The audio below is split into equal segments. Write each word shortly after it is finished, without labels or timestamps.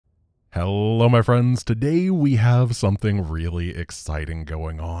Hello, my friends. Today we have something really exciting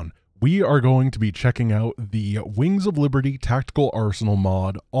going on. We are going to be checking out the Wings of Liberty Tactical Arsenal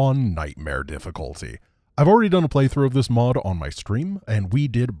mod on Nightmare difficulty. I've already done a playthrough of this mod on my stream, and we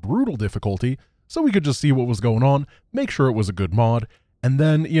did brutal difficulty, so we could just see what was going on, make sure it was a good mod, and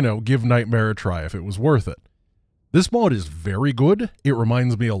then, give Nightmare a try if it was worth it. This mod is very good. It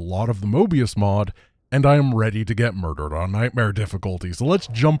reminds me a lot of the Mobius mod, and I am ready to get murdered on Nightmare difficulty. So let's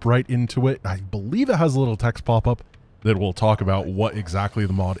jump right into it. I believe it has a little text pop-up that will talk about what exactly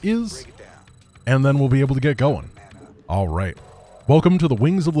the mod is, and then we'll be able to get going. All right. Welcome to the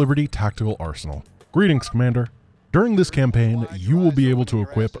Wings of Liberty Tactical Arsenal. Greetings, Commander. During this campaign, you will be able to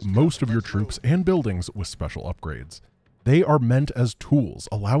equip most of your troops and buildings with special upgrades. They are meant as tools,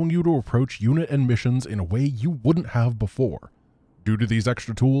 allowing you to approach unit and missions in a way you wouldn't have before. Due to these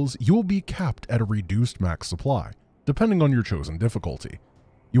extra tools, you will be capped at a reduced max supply, depending on your chosen difficulty.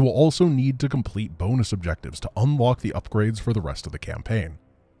 You will also need to complete bonus objectives to unlock the upgrades for the rest of the campaign.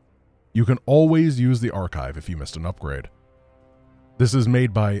 You can always use the archive if you missed an upgrade. This is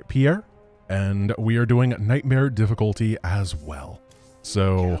made by Pierre, and we are doing Nightmare difficulty as well.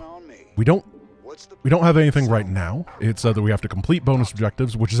 So we don't have anything right now. It said that we have to complete bonus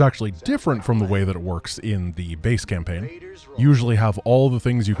objectives, which is actually different from the way that it works in the base campaign. You usually have all the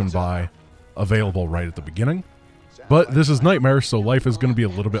things you can buy available right at the beginning. But this is Nightmare, so life is going to be a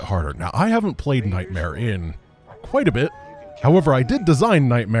little bit harder. Now, I haven't played Nightmare in quite a bit. However, I did design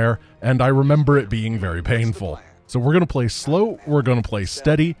Nightmare, and I remember it being very painful. So we're going to play slow, we're going to play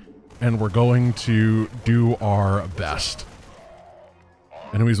steady, and we're going to do our best.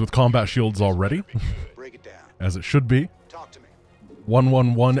 Enemies with combat shields already, as it should be.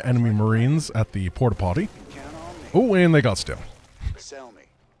 111 enemy Marines at the porta potty. Oh, and they got stim.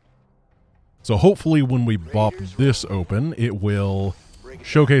 So hopefully when we bop this open, it will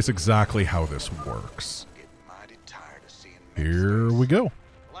showcase exactly how this works. Here we go.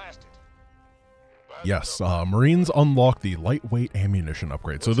 Yes, Marines unlock the lightweight ammunition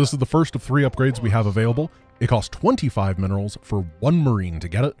upgrade. So this is the first of 3 upgrades we have available. It costs 25 minerals for 1 Marine to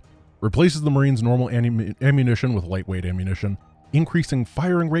get it. Replaces the Marine's normal ammunition with lightweight ammunition, increasing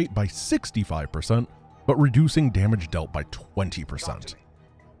firing rate by 65%, but reducing damage dealt by 20%.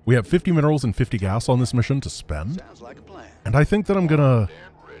 We have 50 minerals and 50 gas on this mission to spend, and I think that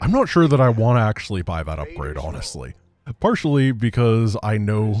I'm not sure that I want to actually buy that upgrade, honestly. Partially because I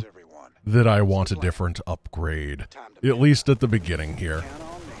know that I want a different upgrade, at least at the beginning here.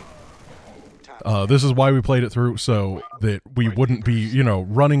 This is why we played it through, so that we wouldn't be,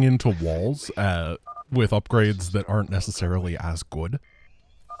 running into walls with upgrades that aren't necessarily as good.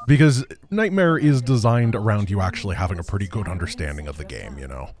 Because Nightmare is designed around you actually having a pretty good understanding of the game,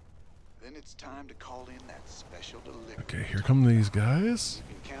 Then it's time to call in that special delivery. Okay, here come these guys.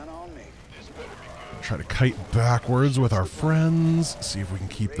 Try to kite backwards with our friends, see if we can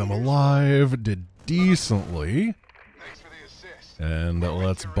keep them alive. Did decently. And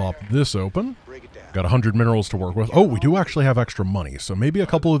let's bop this open. Got 100 minerals to work with. Oh, we do actually have extra money, so maybe a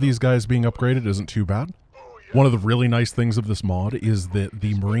couple of these guys being upgraded isn't too bad. One of the really nice things of this mod is that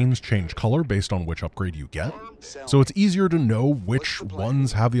the Marines change color based on which upgrade you get. So it's easier to know which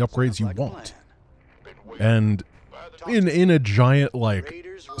ones have the upgrades you want. And in a giant,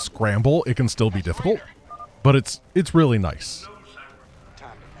 scramble, it can still be difficult, but it's really nice.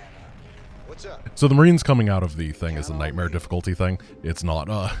 So the Marines coming out of the thing is a Nightmare difficulty thing. It's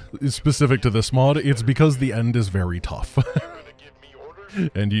not specific to this mod. It's because the end is very tough.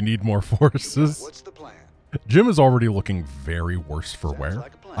 And you need more forces. Jim is already looking very worse for wear.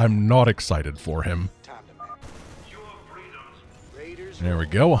 I'm not excited for him. There we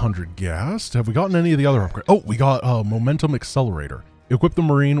go, 100 gas. Have we gotten any of the other upgrades? Oh, we got a Momentum Accelerator. Equip the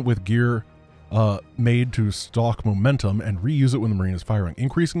Marine with gear made to stock momentum and reuse it when the Marine is firing,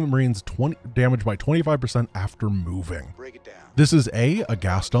 increasing the Marine's damage by 25% after moving. This is A,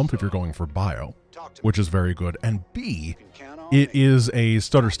 gas dump if you're going for bio, which is very good, and B, it is a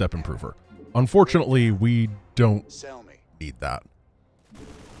stutter step improver. Unfortunately, we don't need that.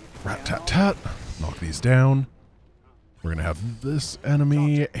 Rat-tat-tat. Knock these down. We're going to have this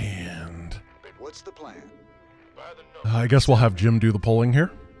enemy, and I guess we'll have Jim do the polling here.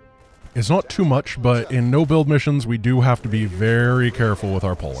 It's not too much, but in no-build missions, we do have to be very careful with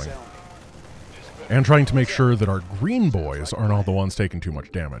our polling. And trying to make sure that our green boys are not the ones taking too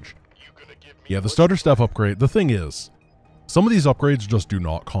much damage. Yeah, the stutter step upgrade, the thing is, some of these upgrades just do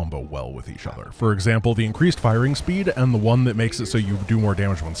not combo well with each other. For example, the increased firing speed and the one that makes it so you do more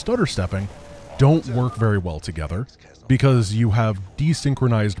damage when stutter stepping don't work very well together because you have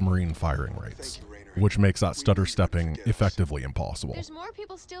desynchronized Marine firing rates. which makes that stutter stepping effectively impossible. There's more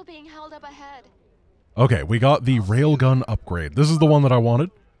people still being held up ahead. Okay, we got the railgun upgrade. This is the one that I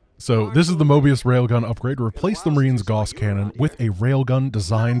wanted. So this is the Mobius railgun upgrade. Replace the Marine's Gauss cannon with a railgun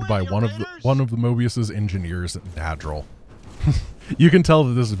designed by one of the Mobius's engineers, Nadril. You can tell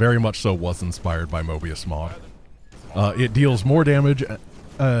that this very much so was inspired by Mobius mod. It deals more damage,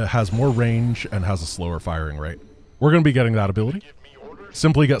 has more range, and has a slower firing rate. We're going to be getting that ability.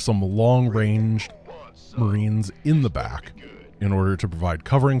 Simply get some long-ranged Marines in the back in order to provide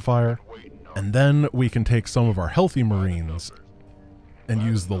covering fire, and then we can take some of our healthy Marines and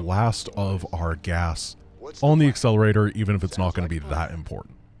use the last of our gas on the accelerator, even if it's not going to be that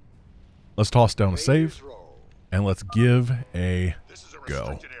important. Let's toss down a save, and let's give a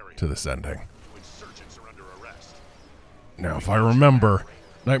go to this ending. Now, if I remember,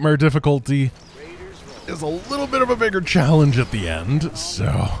 Nightmare difficulty is a little bit of a bigger challenge at the end,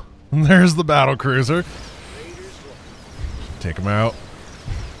 so there's the battle cruiser. Take him out.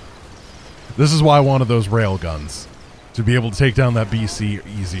 This is why I wanted those rail guns, to be able to take down that BC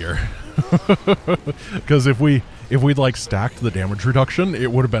easier. Because if we'd like stacked the damage reduction,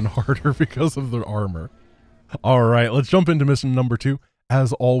 it would have been harder because of the armor. All right, let's jump into mission number 2.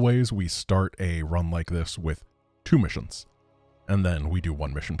 As always, we start a run like this with 2 missions, and then we do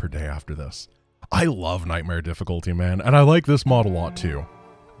 1 mission per day after this. I love Nightmare difficulty, man, and I like this mod a lot too.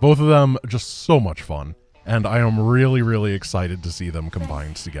 Both of them just so much fun, and I am really, really excited to see them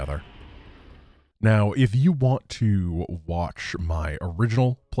combined together. Now, if you want to watch my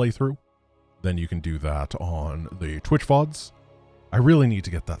original playthrough, then you can do that on the Twitch VODs. I really need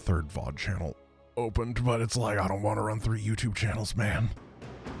to get that 3rd VOD channel opened, but it's like I don't want to run 3 YouTube channels, man.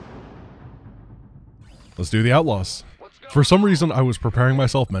 Let's do the Outlaws. For some reason, I was preparing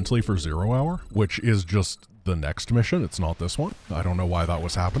myself mentally for 0 Hour, which is just the next mission. It's not this one. I don't know why that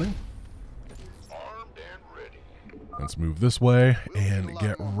was happening. Let's move this way and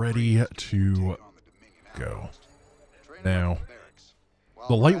get ready to go. Now,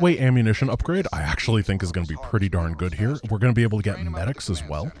 the lightweight ammunition upgrade I actually think is going to be pretty darn good here. We're going to be able to get medics as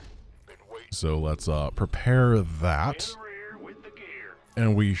well. So let's prepare that.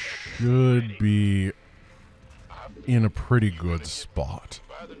 And we should be in a pretty good spot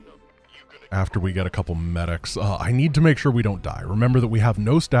after we get a couple medics. I need to make sure we don't die. Remember that we have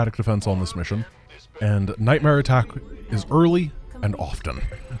no static defense on this mission, and Nightmare attack is early and often,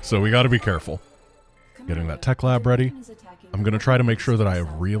 so we got to be careful. Getting that tech lab ready. I'm going to try to make sure that I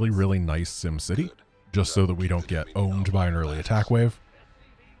have really, really nice SimCity, just so that we don't get owned by an early attack wave.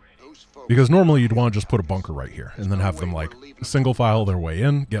 Because normally you'd want to just put a bunker right here, and then have them like single file their way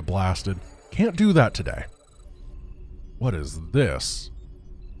in, get blasted. Can't do that today. What is this?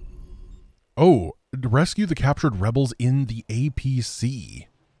 Oh, rescue the captured rebels in the APC.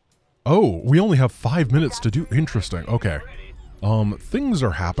 Oh, we only have 5 minutes to do. Interesting. Okay. Things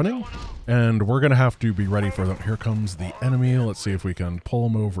are happening, and we're going to have to be ready for them. Here comes the enemy. Let's see if we can pull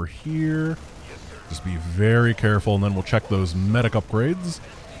them over here. Just be very careful, and then we'll check those medic upgrades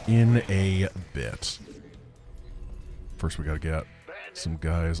in a bit. First, we got to get some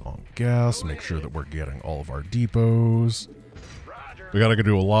guys on gas, make sure that we're getting all of our depots. We gotta go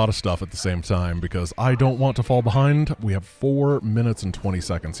do a lot of stuff at the same time because I don't want to fall behind. We have 4 minutes and 20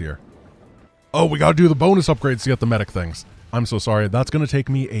 seconds here. Oh, we gotta do the bonus upgrades to get the medic things. I'm so sorry. That's gonna take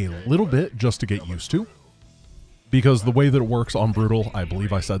me a little bit just to get used to. Because the way that it works on Brutal, I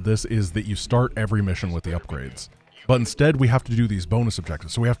believe I said this, is that you start every mission with the upgrades. But instead, we have to do these bonus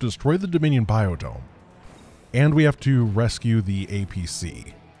objectives. So we have to destroy the Dominion Biodome. And we have to rescue the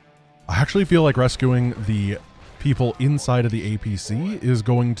APC. I actually feel like rescuing the people inside of the APC is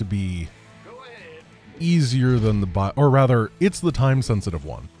going to be easier than the or rather, it's the time-sensitive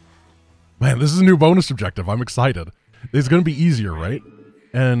one. Man, this is a new bonus objective. I'm excited. It's going to be easier, right?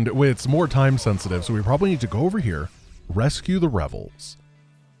 And it's more time-sensitive, so we probably need to go over here, rescue the rebels,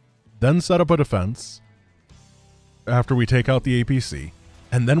 then set up a defense after we take out the APC.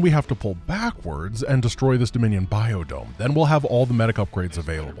 And then we have to pull backwards and destroy this Dominion Biodome. Then we'll have all the medic upgrades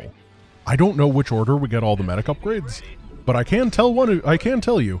available. I don't know which order we get all the medic upgrades, but I can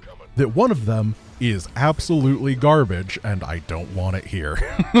tell you that one of them is absolutely garbage, and I don't want it here.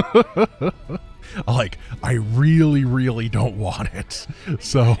 Like, I really, really don't want it.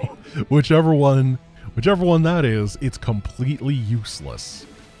 So, whichever one that is, it's completely useless.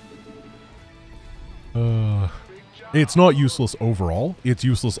 It's not useless overall. It's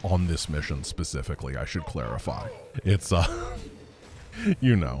useless on this mission specifically, I should clarify. It's,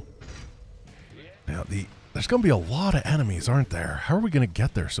 you know. Now, there's going to be a lot of enemies, aren't there? How are we going to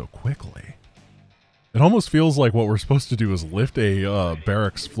get there so quickly? It almost feels like what we're supposed to do is lift a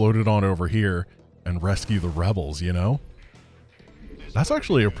barracks, float it on over here, and rescue the rebels, you know? That's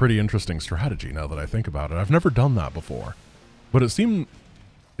actually a pretty interesting strategy now that I think about it. I've never done that before. But it seemed...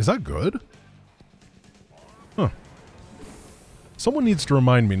 Is that good? Huh. Someone needs to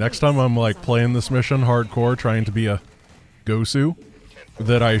remind me next time I'm like playing this mission hardcore, trying to be a Gosu,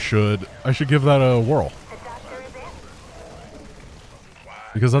 that I should give that a whirl.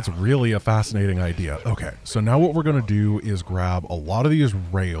 Because that's really a fascinating idea. Okay, so now what we're going to do is grab a lot of these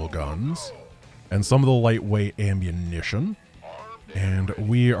rail guns and some of the lightweight ammunition, and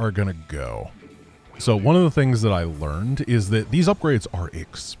we are going to go. So one of the things that I learned is that these upgrades are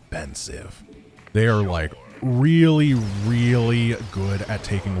expensive. They are like really, really good at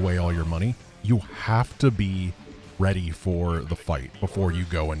taking away all your money. You have to be ready for the fight before you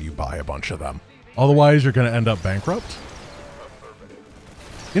go and you buy a bunch of them. Otherwise, you're going to end up bankrupt.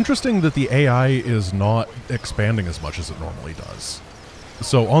 Interesting that the AI is not expanding as much as it normally does.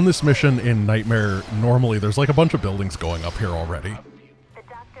 So on this mission in Nightmare, normally there's like a bunch of buildings going up here already.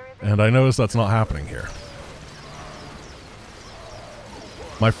 And I notice that's not happening here.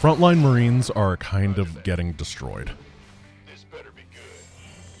 My frontline Marines are kind of getting destroyed.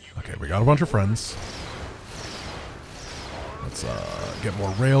 Okay, we got a bunch of friends. Let's get more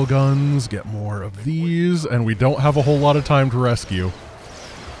rail guns, get more of these, and we don't have a whole lot of time to rescue.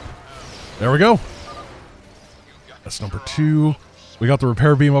 There we go. That's number 2. We got the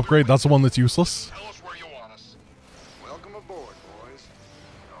repair beam upgrade. That's the one that's useless. Welcome aboard, boys.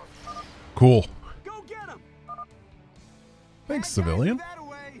 Cool. Go get him. Thanks, civilian. That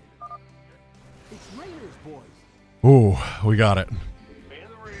away. It's Raiders, boys. Ooh, we got it.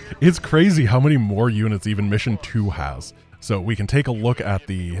 It's crazy how many more units even Mission 2 has. So we can take a look at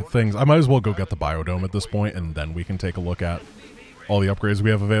the things. I might as well go get the biodome at this point, and then we can take a look at all the upgrades we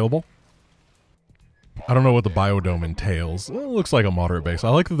have available. I don't know what the biodome entails. It looks like a moderate base. I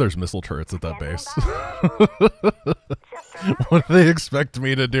like that there's missile turrets at that base. What do they expect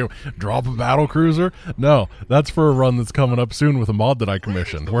me to do? Drop a battle cruiser? No, that's for a run that's coming up soon with a mod that I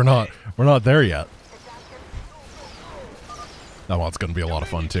commissioned. We're not there yet. That mod's going to be a lot of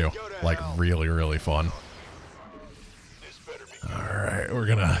fun too. Like really, really fun. Alright, we're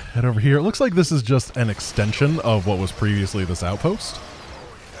going to head over here. It looks like this is just an extension of what was previously this outpost.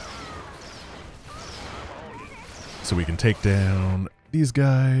 So we can take down these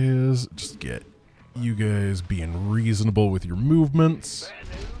guys. Just get you guys being reasonable with your movements.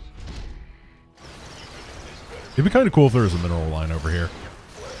 It'd be kind of cool if there was a mineral line over here.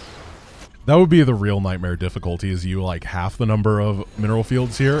 That would be the real Nightmare difficulty, is you like half the number of mineral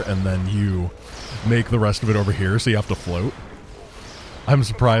fields here, and then you make the rest of it over here, so you have to float. I'm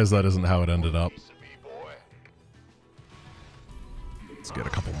surprised that isn't how it ended up. Let's get a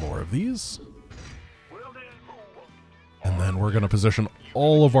couple more of these. And then we're going to position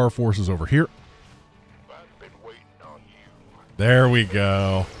all of our forces over here. There we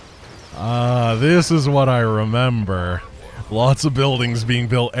go. This is what I remember. Lots of buildings being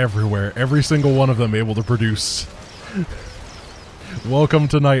built everywhere. Every single one of them able to produce. Welcome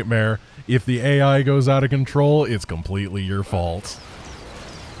to Nightmare. If the AI goes out of control, it's completely your fault.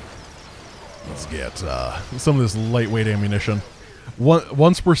 Let's get some of this lightweight ammunition.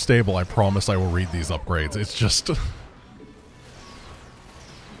 Once we're stable, I promise I will read these upgrades. It's just...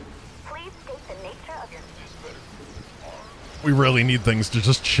 We really need things to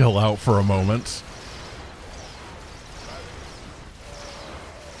just chill out for a moment.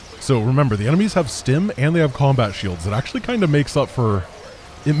 So remember, the enemies have stim and they have combat shields. It actually kind of makes up for...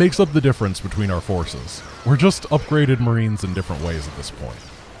 It makes up the difference between our forces. We're just upgraded Marines in different ways at this point.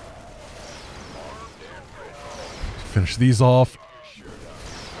 Finish these off.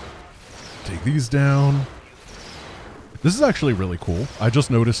 Take these down. This is actually really cool. I just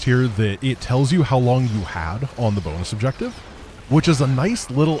noticed here that it tells you how long you had on the bonus objective, which is a nice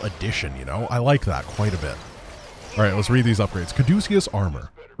little addition, you know? I like that quite a bit. All right, let's read these upgrades. Caduceus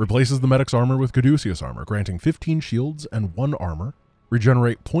Armor. Replaces the medic's armor with Caduceus Armor, granting 15 shields and 1 armor.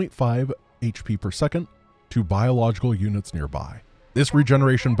 Regenerate 0.5 HP per second to biological units nearby. This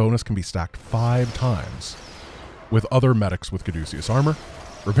regeneration bonus can be stacked 5 times with other medics with Caduceus Armor.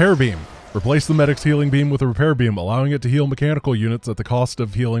 Repair Beam. Replace the medic's healing beam with a repair beam, allowing it to heal mechanical units at the cost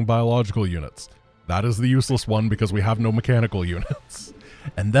of healing biological units. That is the useless one because we have no mechanical units.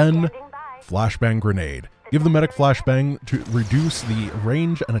 And then, Flashbang Grenade. Give the medic Flashbang to reduce the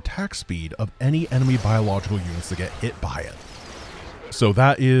range and attack speed of any enemy biological units that get hit by it. So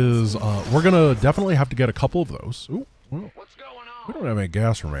that is, we're going to definitely have to get a couple of those. Ooh, well, we don't have any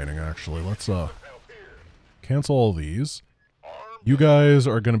gas remaining, actually. Let's cancel all these. You guys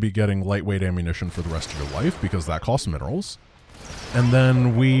are going to be getting lightweight ammunition for the rest of your life because that costs minerals. And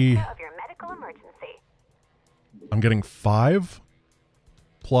then we... I'm getting 5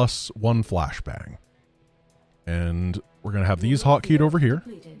 plus 1 flashbang. And we're going to have these hotkeyed over here.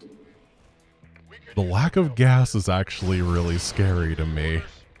 The lack of gas is actually really scary to me.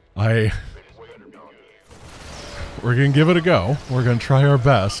 We're going to give it a go. We're going to try our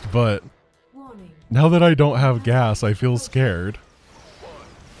best, but now that I don't have gas, I feel scared.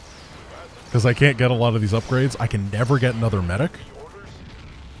 Because I can't get a lot of these upgrades. I can never get another medic.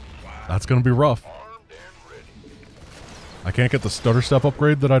 That's going to be rough. I can't get the stutter step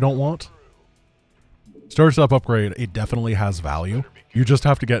upgrade that I don't want. Stutter step upgrade, it definitely has value. You just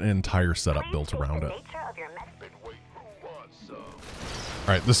have to get an entire setup built around it.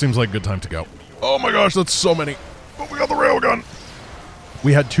 Alright, this seems like a good time to go. Oh my gosh, that's so many. But we got the railgun.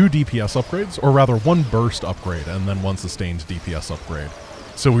 We had 2 DPS upgrades, or rather 1 burst upgrade and then 1 sustained DPS upgrade.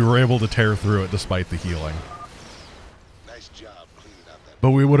 So we were able to tear through it despite the healing. Nice job cleaning out that.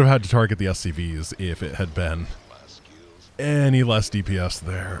 But we would have had to target the SCVs if it had been any less DPS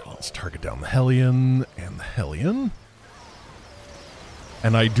there. Let's target down the Hellion and the Hellion.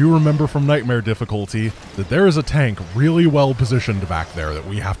 And I do remember from Nightmare difficulty that there is a tank really well positioned back there that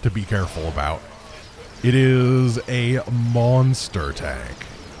we have to be careful about. It is a monster tank.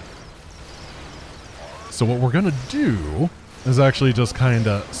 So what we're going to do is actually just kind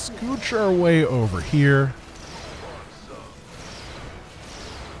of scooch our way over here.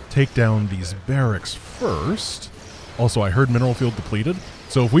 Take down these barracks first. Also, I heard mineral field depleted,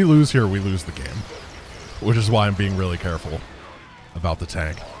 so if we lose here, we lose the game. Which is why I'm being really careful about the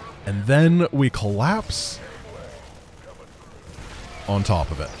tank. And then we collapse on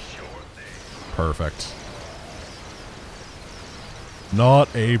top of it. Perfect.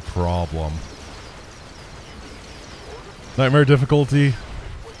 Not a problem. Nightmare difficulty,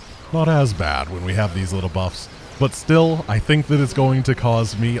 not as bad when we have these little buffs. But still, I think that it's going to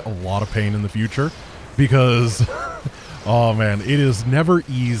cause me a lot of pain in the future. Because, oh man, it is never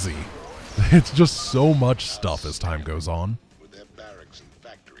easy. It's just so much stuff as time goes on. With their barracks and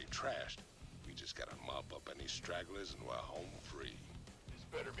factory trashed, we just gotta mop up any stragglers and we're home free. This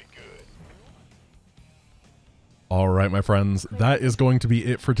better be good. Alright, my friends, that is going to be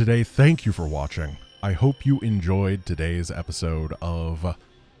it for today. Thank you for watching. I hope you enjoyed today's episode of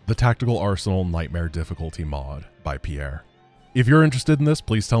the Tactical Arsenal Nightmare Difficulty mod by Pierre. If you're interested in this,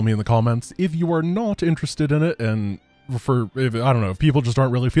 please tell me in the comments. If you are not interested in it, and if I don't know, if people just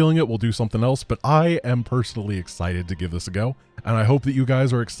aren't really feeling it, we'll do something else. But I am personally excited to give this a go, and I hope that you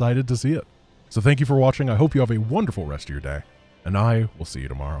guys are excited to see it. So thank you for watching. I hope you have a wonderful rest of your day, and I will see you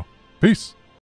tomorrow. Peace!